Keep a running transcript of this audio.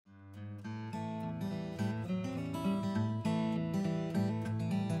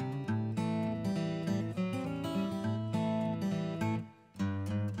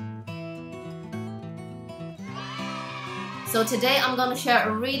So today I'm going to share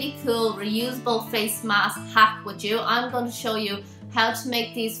a really cool reusable face mask hack with you. I'm going to show you how to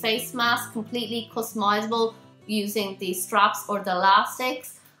make these face masks completely customizable using the straps or the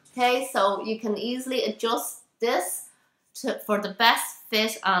elastics. Okay, so you can easily adjust this for the best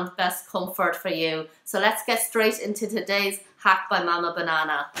fit and best comfort for you. So let's get straight into today's hack by Mama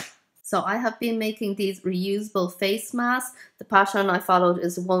Banana. So I have been making these reusable face masks. The pattern I followed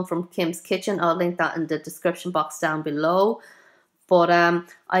is one from Kim's Kitchen. I'll link that in the description box down below. But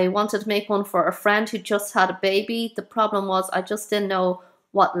I wanted to make one for a friend who just had a baby. The problem was I just didn't know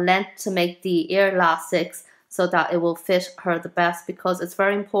what length to make the ear elastics so that it will fit her the best, because it's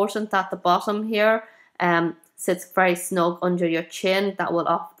very important that the bottom here sits very snug under your chin. That will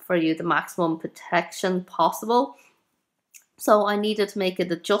offer you the maximum protection possible. So I needed to make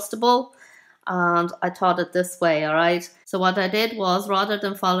it adjustable, and I taught it this way, alright? So what I did was, rather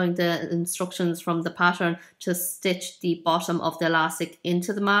than following the instructions from the pattern to stitch the bottom of the elastic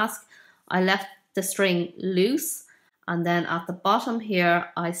into the mask, I left the string loose, and then at the bottom here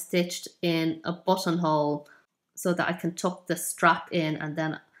I stitched in a buttonhole so that I can tuck the strap in, and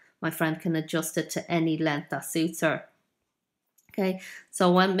then my friend can adjust it to any length that suits her. Okay,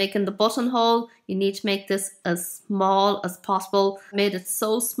 so when making the buttonhole, you need to make this as small as possible. I made it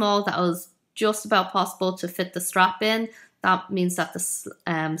so small that it was just about possible to fit the strap in. That means that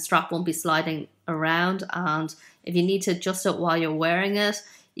the strap won't be sliding around, and if you need to adjust it while you're wearing it,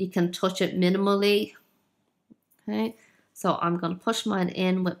 you can touch it minimally. Okay, so I'm going to push mine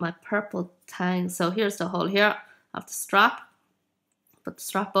in with my purple tang. So here's the hole here. I have the strap, put the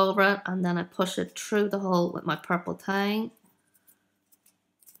strap over it, and then I push it through the hole with my purple tang.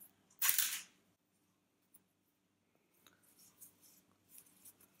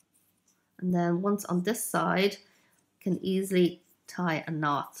 And then once on this side, can easily tie a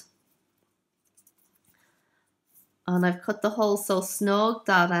knot. And I've cut the hole so snug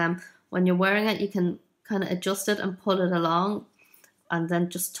that when you're wearing it, you can kind of adjust it and pull it along, and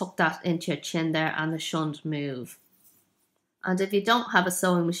then just tuck that into your chin there, and it shouldn't move. And if you don't have a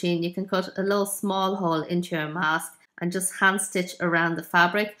sewing machine, you can cut a little small hole into your mask and just hand stitch around the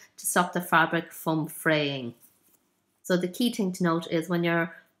fabric to stop the fabric from fraying. So the key thing to note is when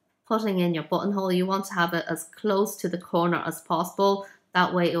you're putting in your buttonhole, you want to have it as close to the corner as possible.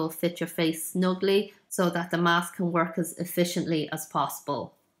 That way it will fit your face snugly so that the mask can work as efficiently as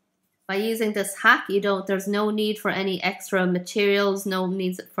possible. By using this hack, there's no need for any extra materials, no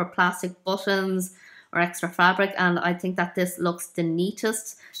need for plastic buttons or extra fabric, and I think that this looks the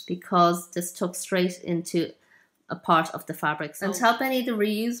neatest because this took straight into a part of the fabric. And to help any of the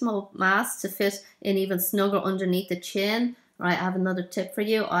reusable masks to fit in even snugger underneath the chin, right, I have another tip for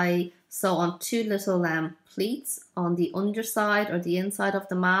you. I sew on two little pleats on the underside or the inside of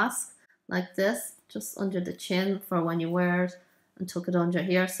the mask, like this, just under the chin for when you wear it, and tuck it under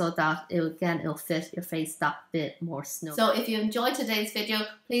here so that it'll fit your face that bit more snug. So if you enjoyed today's video,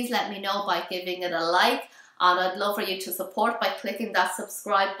 please let me know by giving it a like, and I'd love for you to support by clicking that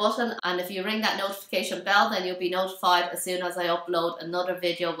subscribe button, and if you ring that notification bell, then you'll be notified as soon as I upload another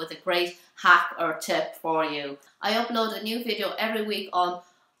video with a great hack or tip for you. I upload a new video every week on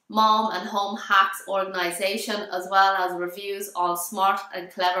mom and home hacks organization, as well as reviews on smart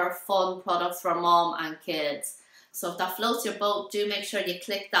and clever fun products for mom and kids. So if that floats your boat, do make sure you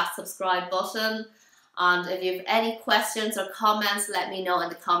click that subscribe button. And if you have any questions or comments, let me know in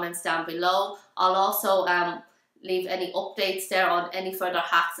the comments down below. I'll also leave any updates there on any further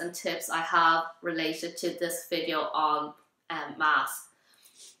hacks and tips I have related to this video on masks.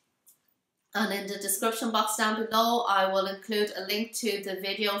 And in the description box down below, I will include a link to the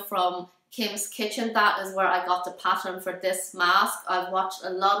video from Kim's Kitchen. That is where I got the pattern for this mask. I've watched a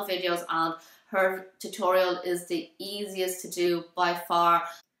lot of videos and her tutorial is the easiest to do by far,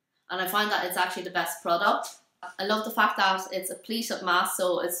 and I find that it's actually the best product. I love the fact that it's a pleated mask,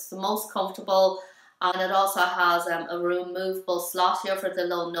 so it's the most comfortable, and it also has a removable slot here for the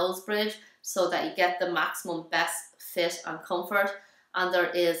little nose bridge so that you get the maximum best fit and comfort. And there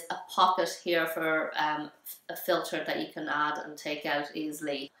is a pocket here for a filter that you can add and take out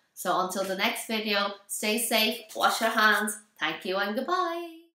easily. So until the next video, stay safe, wash your hands, thank you and goodbye.